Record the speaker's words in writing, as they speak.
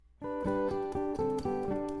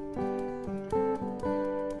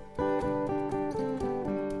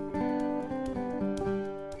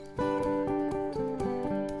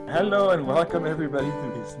Hello and welcome everybody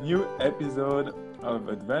to this new episode of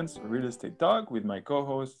Advanced Real Estate Talk with my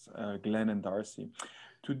co-hosts Glenn and Darcy.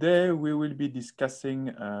 Today we will be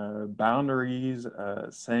discussing boundaries,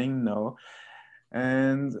 saying no,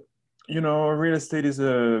 and real estate is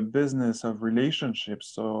a business of relationships,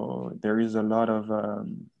 so there is a lot of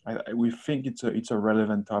we think it's a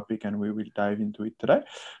relevant topic, and we will dive into it today.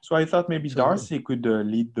 So I thought maybe Absolutely. Darcy could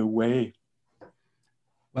lead the way.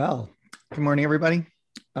 Well, good morning, everybody.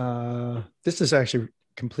 This is actually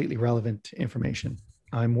completely relevant information.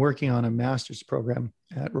 I'm working on a master's program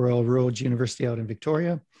at Royal Roads University out in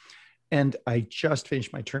Victoria, and I just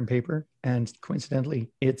finished my term paper, and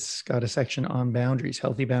coincidentally, it's got a section on boundaries,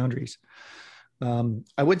 healthy boundaries.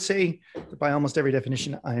 I would say that by almost every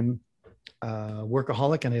definition, I'm a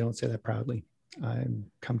workaholic, and I don't say that proudly. I've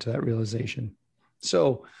come to that realization.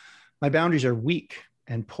 So my boundaries are weak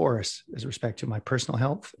and porous with respect to my personal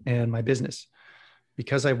health and my business,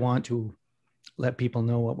 because I want to let people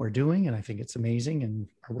know what we're doing. And I think it's amazing and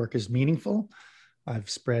our work is meaningful. I've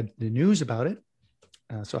spread the news about it.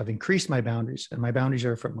 So I've increased my boundaries, and my boundaries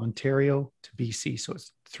are from Ontario to BC. So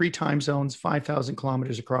it's 3 time zones, 5,000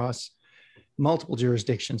 kilometers across, multiple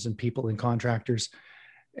jurisdictions and people and contractors.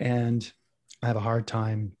 And I have a hard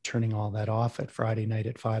time turning all that off at Friday night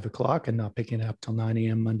at 5 o'clock and not picking it up till 9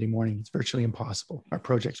 a.m. Monday morning. It's virtually impossible. Our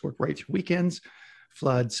projects work right through weekends,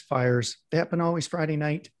 floods, fires. They happen always Friday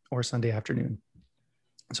night or Sunday afternoon.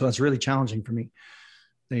 So it's really challenging for me.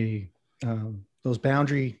 Those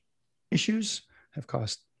boundary issues have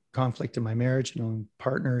caused conflict in my marriage,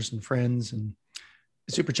 partners and friends, and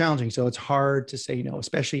it's super challenging. So it's hard to say no,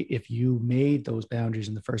 especially if you made those boundaries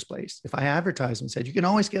in the first place. If I advertised and said, you can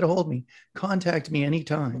always get a hold of me, contact me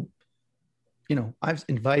anytime. I've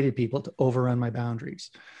invited people to overrun my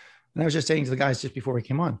boundaries. And I was just saying to the guys just before we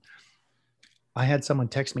came on, I had someone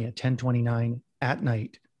text me at 10:29 at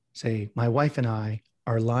night, say, my wife and I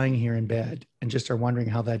are lying here in bed and just are wondering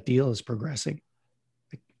how that deal is progressing.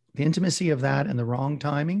 The intimacy of that and the wrong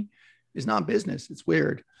timing is not business. It's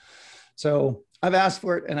weird. So I've asked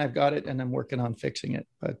for it and I've got it and I'm working on fixing it.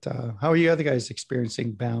 But how are you other guys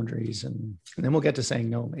experiencing boundaries? And then we'll get to saying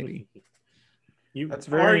no, maybe.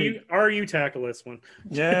 Are you tackle this one?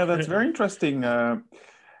 Yeah, that's very interesting.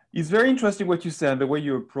 It's very interesting what you said, the way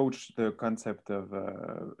you approach the concept of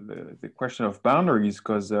the question of boundaries,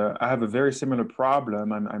 because I have a very similar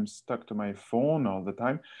problem. I'm stuck to my phone all the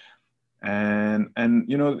time. And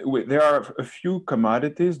there are a few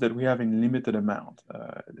commodities that we have in limited amount.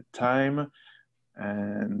 The time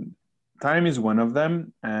is one of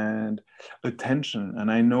them, and attention.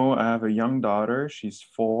 And I know I have a young daughter, she's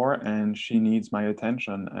 4, and she needs my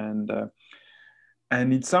attention.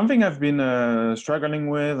 And it's something I've been struggling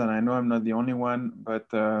with, and I know I'm not the only one, but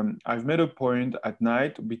I've made a point at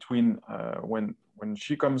night between when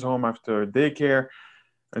she comes home after daycare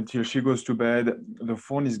until she goes to bed, the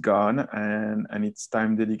phone is gone, and it's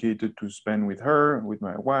time dedicated to spend with her, with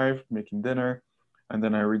my wife, making dinner. And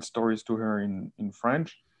then I read stories to her in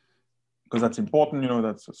French, because that's important.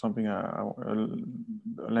 That's something, a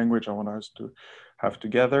language I want us to have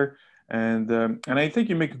together. And I think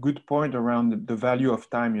you make a good point around the value of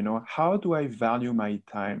time. How do I value my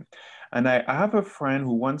time? And I have a friend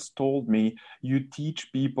who once told me, you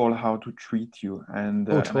teach people how to treat you. And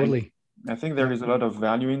totally. I think there is a lot of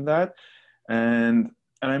value in that, and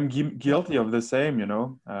I'm guilty of the same.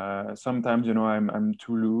 Sometimes I'm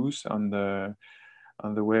too loose on the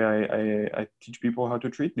way I teach people how to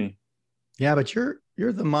treat me. Yeah, but you're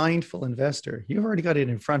the mindful investor. You've already got it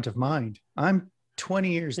in front of mind. I'm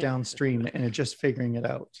 20 years downstream and just figuring it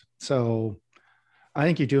out. So I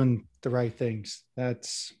think you're doing the right things. That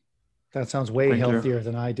sounds way healthier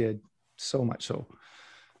than I did. So much so.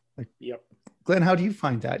 Yep. Glenn, how do you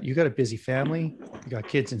find that? You got a busy family, you got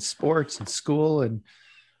kids in sports and school and,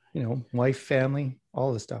 wife, family,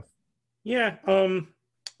 all this stuff. Yeah.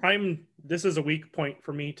 This is a weak point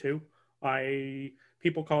for me too.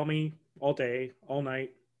 People call me all day, all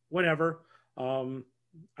night, whenever.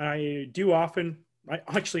 I do often,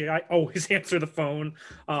 I always answer the phone,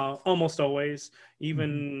 almost always,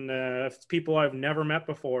 even if it's people I've never met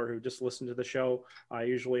before who just listen to the show. I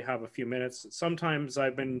usually have a few minutes. Sometimes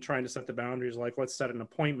I've been trying to set the boundaries, like let's set an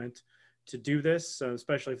appointment to do this,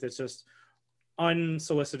 especially if it's just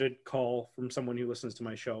unsolicited call from someone who listens to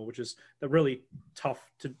my show, which is really tough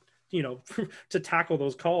to to tackle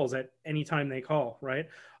those calls at any time they call, right?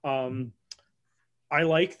 I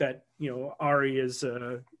like that, Ari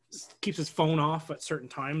keeps his phone off at certain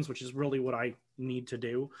times, which is really what I need to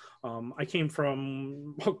do. I come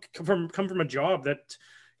from a job that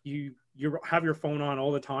you have your phone on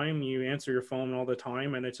all the time, you answer your phone all the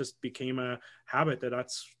time, and it just became a habit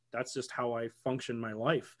that's that's just how I function my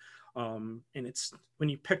life. And it's when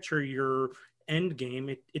you picture your end game,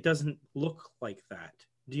 it doesn't look like that.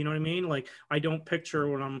 Do you know what I mean? Like, I don't picture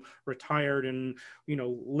when I'm retired and,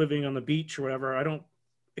 living on the beach or whatever, I don't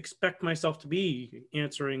expect myself to be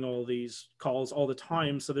answering all these calls all the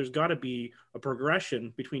time. So there's got to be a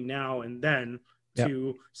progression between now and then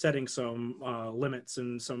to setting some limits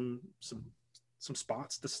and some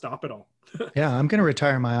spots to stop it all. Yeah, I'm going to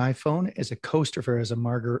retire my iPhone as a coaster for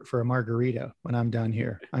a margarita when I'm done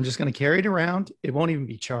here. I'm just going to carry it around. It won't even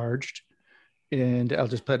be charged. And I'll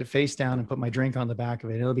just put it face down and put my drink on the back of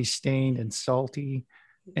it. It'll be stained and salty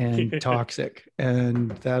and toxic,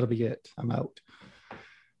 and that'll be it. I'm out.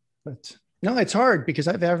 But no, it's hard because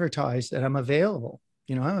I've advertised that I'm available.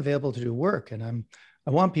 I'm available to do work, and I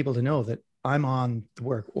want people to know that I'm on the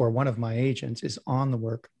work, or one of my agents is on the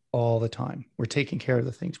work all the time. We're taking care of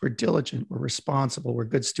the things. We're diligent. We're responsible. We're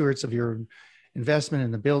good stewards of your investment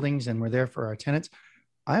in the buildings, and we're there for our tenants.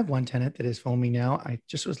 I have one tenant that has phoned me now. I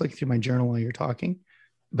just was looking through my journal while you're talking,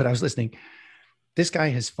 but I was listening. This guy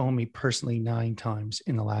has phoned me personally 9 times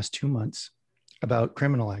in the last 2 months about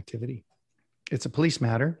criminal activity. It's a police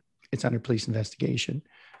matter. It's under police investigation.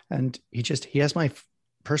 And he has my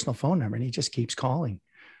personal phone number, and he just keeps calling.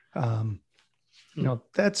 I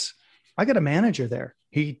got a manager there.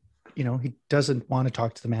 He doesn't want to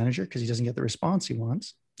talk to the manager because he doesn't get the response he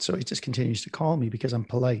wants. So he just continues to call me because I'm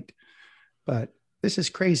polite. But this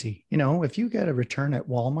is crazy. If you get a return at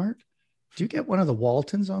Walmart, do you get one of the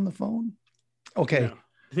Waltons on the phone? Okay. No.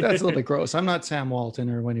 That's a little bit gross. I'm not Sam Walton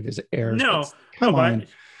or one of his heirs. No, come on.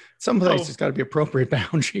 Some places got to be appropriate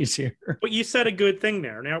boundaries here. But you said a good thing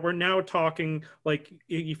there. Now we're talking, like,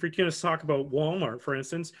 if you're going to talk about Walmart, for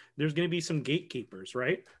instance, there's going to be some gatekeepers,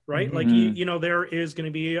 right? Mm-hmm. Like, there is going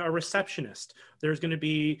to be a receptionist. There's going to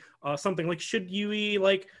be something like,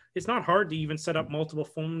 it's not hard to even set up multiple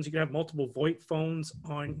phones. You can have multiple VoIP phones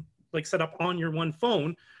set up on your one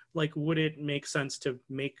phone. Like, would it make sense to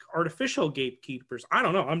make artificial gatekeepers? I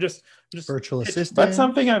don't know. I'm just virtual assistant. That's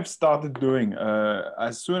something I've started doing.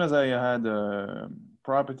 As soon as I had a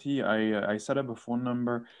property, I set up a phone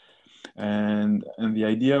number, and the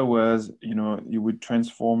idea was, you would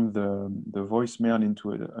transform the voicemail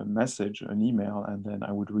into a message, an email, and then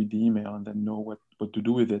I would read the email and then know what to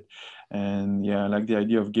do with it. And I like the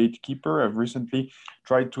idea of gatekeeper. I've recently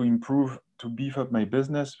tried to beef up my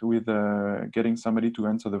business with getting somebody to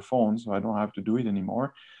answer the phone, so I don't have to do it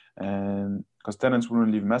anymore. And because tenants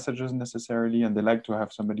wouldn't leave messages necessarily, and they like to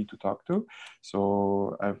have somebody to talk to,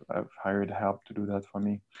 so I've hired help to do that for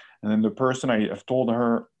me. And then the person, I've told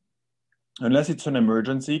her, unless it's an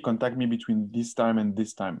emergency, contact me between this time and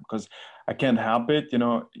this time, because I can't help it.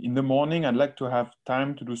 In the morning, I'd like to have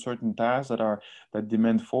time to do certain tasks that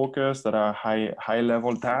demand focus, that are high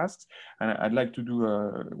level tasks, and I'd like to do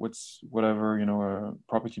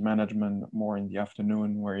property management more in the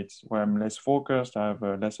afternoon, where I'm less focused, I have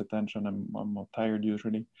less attention, I'm more tired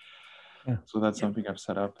usually. Yeah. So that's something I've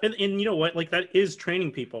set up. And you know what? Like, that is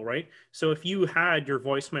training people, right? So if you had your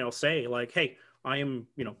voicemail say, like, hey, I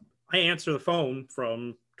answer the phone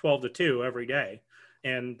from 12 to 2 every day,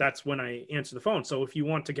 and that's when I answer the phone. So if you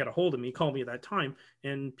want to get a hold of me, call me at that time,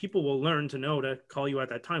 and people will learn to know to call you at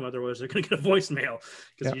that time. Otherwise, they're going to get a voicemail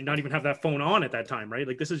because you not even have that phone on at that time, right?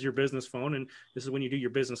 Like, this is your business phone, and this is when you do your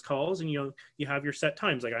business calls, and you have your set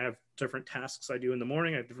times. Like, I have different tasks I do in the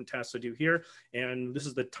morning. I have different tasks I do here, and this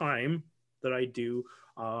is the time that I do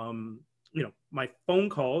my phone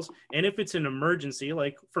calls. And if it's an emergency,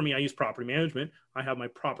 like for me, I use property management. I have my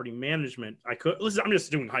property management. I'm just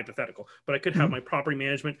doing hypothetical, but I could have my property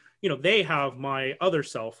management, they have my other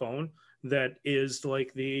cell phone that is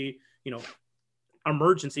like the,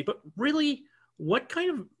 emergency. But really,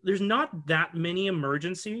 there's not that many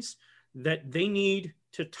emergencies that they need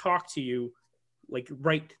to talk to you like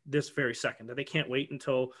right this very second, that they can't wait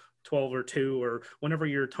until 12 or 2 or whenever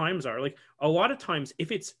your times are. Like, a lot of times,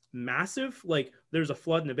 if it's massive, like there's a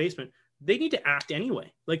flood in the basement, they need to act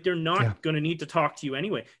anyway. Like, they're not going to need to talk to you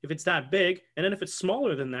anyway if it's that big. And then if it's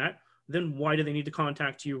smaller than that, then why do they need to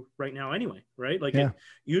contact you right now anyway? Right? Like,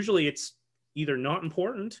 usually it's either not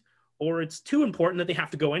important or it's too important that they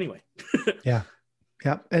have to go anyway. Yeah.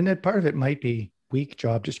 And then part of it might be weak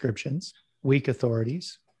job descriptions, weak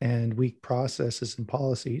authorities, and weak processes and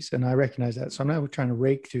policies. And I recognize that. So I'm now trying to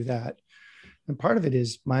rake through that. And part of it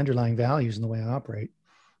is my underlying values and the way I operate.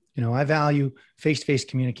 I value face-to-face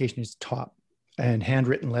communication is top, and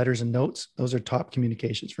handwritten letters and notes. Those are top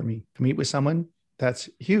communications for me. To meet with someone, that's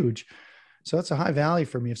huge. So that's a high value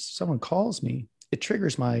for me. If someone calls me, it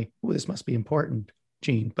triggers this must be important,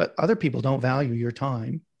 Gene. But other people don't value your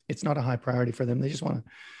time. It's not a high priority for them. They just want to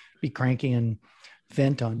be cranky and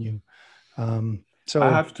vent on you. I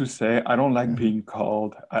have to say, I don't like being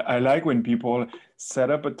called. I like when people set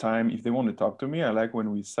up a time. If they want to talk to me, I like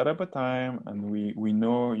when we set up a time and we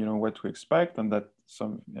know, what to expect, and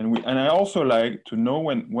I also like to know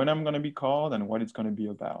when I'm going to be called and what it's going to be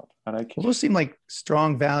about. Well, those seem like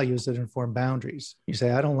strong values that inform boundaries. You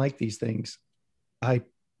say, I don't like these things. I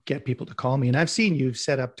get people to call me, and I've seen you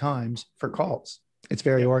set up times for calls. It's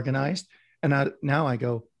very organized. And now I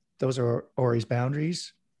go, those are Ori's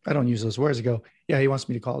boundaries. I don't use those words. I go, yeah, he wants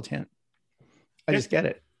me to call at 10. I just get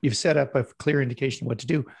it. You've set up a clear indication of what to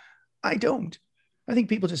do. I don't. I think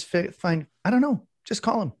people just find, I don't know, just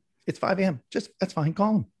call him. It's 5 a.m. That's fine.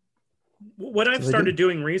 Call him. What I've started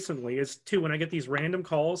doing recently is too, when I get these random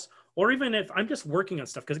calls, or even if I'm just working on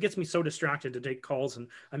stuff, because it gets me so distracted to take calls and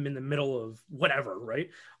I'm in the middle of whatever, right?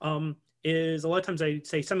 Is a lot of times I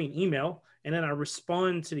say, send me an email, and then I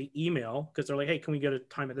respond to the email because they're like, hey, can we get a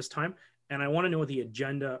time at this time? And I want to know the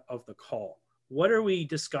agenda of the call. What are we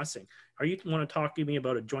discussing? Are you want to talk to me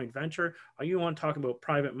about a joint venture? Are you want to talk about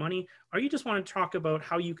private money? Are you just want to talk about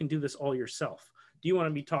how you can do this all yourself? Do you want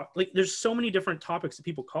to be there's so many different topics that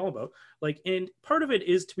people call about, and part of it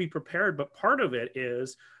is to be prepared, but part of it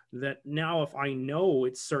is that now if I know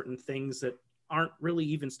it's certain things that aren't really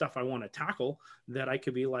even stuff I want to tackle, that I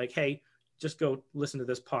could be like, hey, just go listen to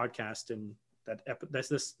this podcast, and that's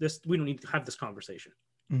this we don't need to have this conversation.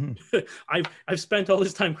 Mm-hmm. I've spent all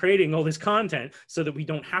this time creating all this content so that we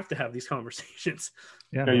don't have to have these conversations.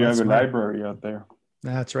 Yeah, you have a library out there.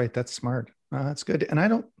 That's right. That's smart. That's good. And I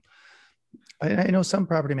know some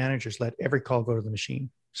property managers let every call go to the machine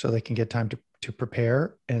so they can get time to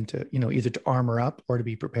prepare and to, either to armor up or to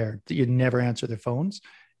be prepared. You never answer their phones.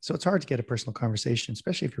 So it's hard to get a personal conversation,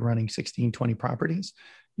 especially if you're running 16, 20 properties.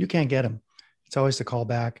 You can't get them. It's always the call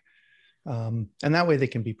back. And that way they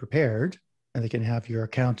can be prepared and they can have your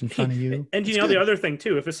account in front of you. And the other thing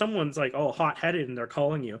too, if someone's like all hot headed and they're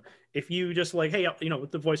calling you, if you just like, hey,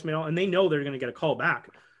 with the voicemail, and they know they're going to get a call back,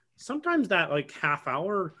 sometimes that half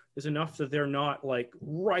hour is enough that they're not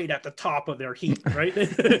right at the top of their heat, right?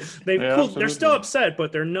 They're still upset,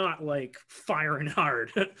 but they're not firing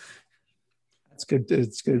hard. That's good.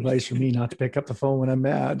 It's good advice for me not to pick up the phone when I'm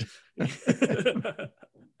mad.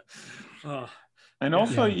 And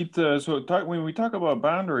also, when we talk about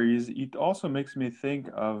boundaries, it also makes me think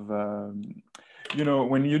of,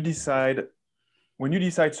 when you decide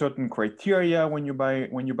certain criteria when you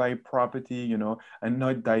buy property, and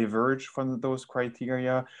not diverge from those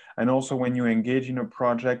criteria, and also when you engage in a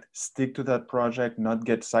project, stick to that project, not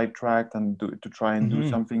get sidetracked and to try and do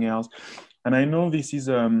something else. And I know this is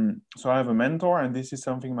so I have a mentor, and this is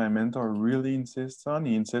something my mentor really insists on.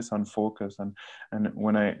 He insists on focus, and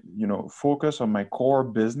when I focus on my core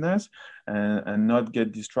business and not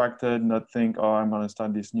get distracted, not think, oh, I'm going to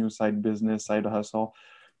start this new side hustle.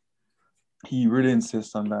 He really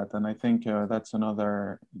insists on that, and I think it's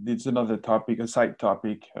another topic, a side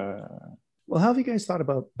topic. Well, how have you guys thought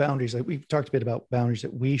about boundaries? We've talked a bit about boundaries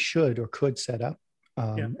that we should or could set up,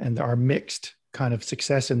 and there are mixed kind of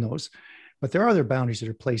success in those. But there are other boundaries that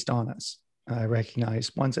are placed on us. I recognize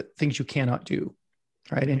things you cannot do,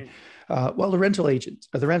 right? And the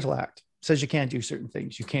rental act says you can't do certain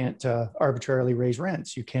things. You can't arbitrarily raise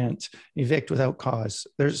rents. You can't evict without cause.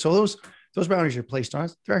 Those boundaries are placed on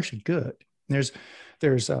us. They're actually good. There's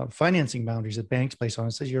financing boundaries that banks place on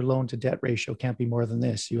us. It says your loan to debt ratio can't be more than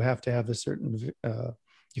this. You have to have a certain.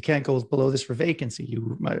 You can't go below this for vacancy.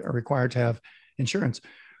 You are required to have insurance.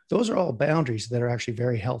 Those are all boundaries that are actually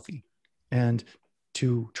very healthy. And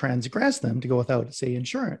to transgress them, to go without, say,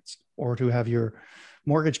 insurance, or to have your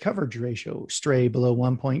mortgage coverage ratio stray below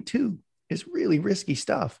 1.2 is really risky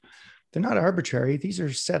stuff. They're not arbitrary. These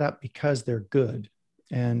are set up because they're good.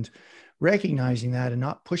 And recognizing that and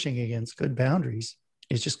not pushing against good boundaries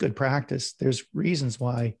is just good practice. There's reasons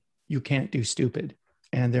why you can't do stupid,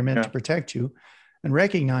 and they're meant to protect you. And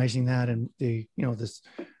recognizing that, and the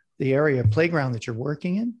area playground that you're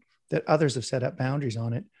working in, that others have set up boundaries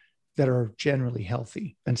on it that are generally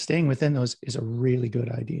healthy, and staying within those is a really good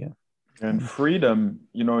idea. And freedom,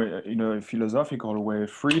 in a philosophical way,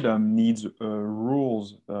 freedom needs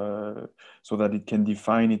rules so that it can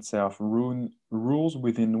define itself, rules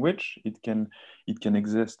within which it can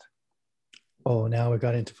exist. Oh, now we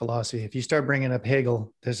got into philosophy. If you start bringing up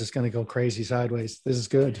Hegel, this is going to go crazy sideways. This is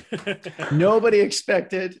good. Nobody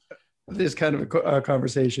expected this kind of a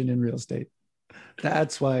conversation in real estate.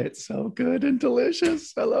 That's why it's so good and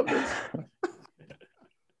delicious. I love this.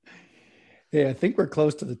 Yeah, I think we're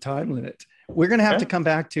close to the time limit. We're going to have to come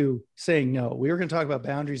back to saying no. We were going to talk about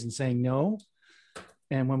boundaries and saying no,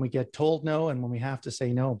 and when we get told no, and when we have to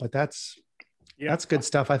say no. But that's That's good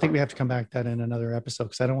stuff. I think we have to come back to that in another episode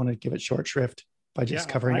because I don't want to give it short shrift by just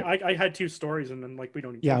covering it. I had 2 stories and then like we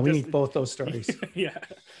don't need. Yeah, we need both those stories. Yeah.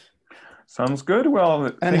 Sounds good.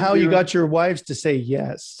 Well, and how you got your wives to say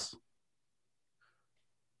yes.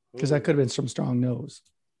 Because that could have been some strong no's.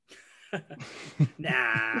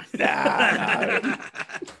 Nah.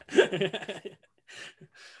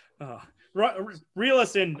 Reel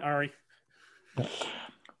us in, Ari.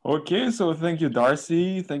 Okay, so thank you,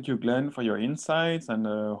 Darcy. Thank you, Glenn, for your insights. And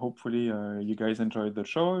hopefully you guys enjoyed the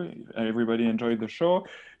show. Everybody enjoyed the show.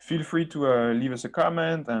 Feel free to leave us a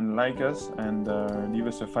comment and like us and leave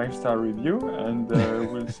us a 5-star review. And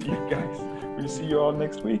we'll see you guys. We'll see you all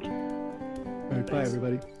next week. All right, bye,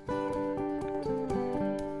 everybody.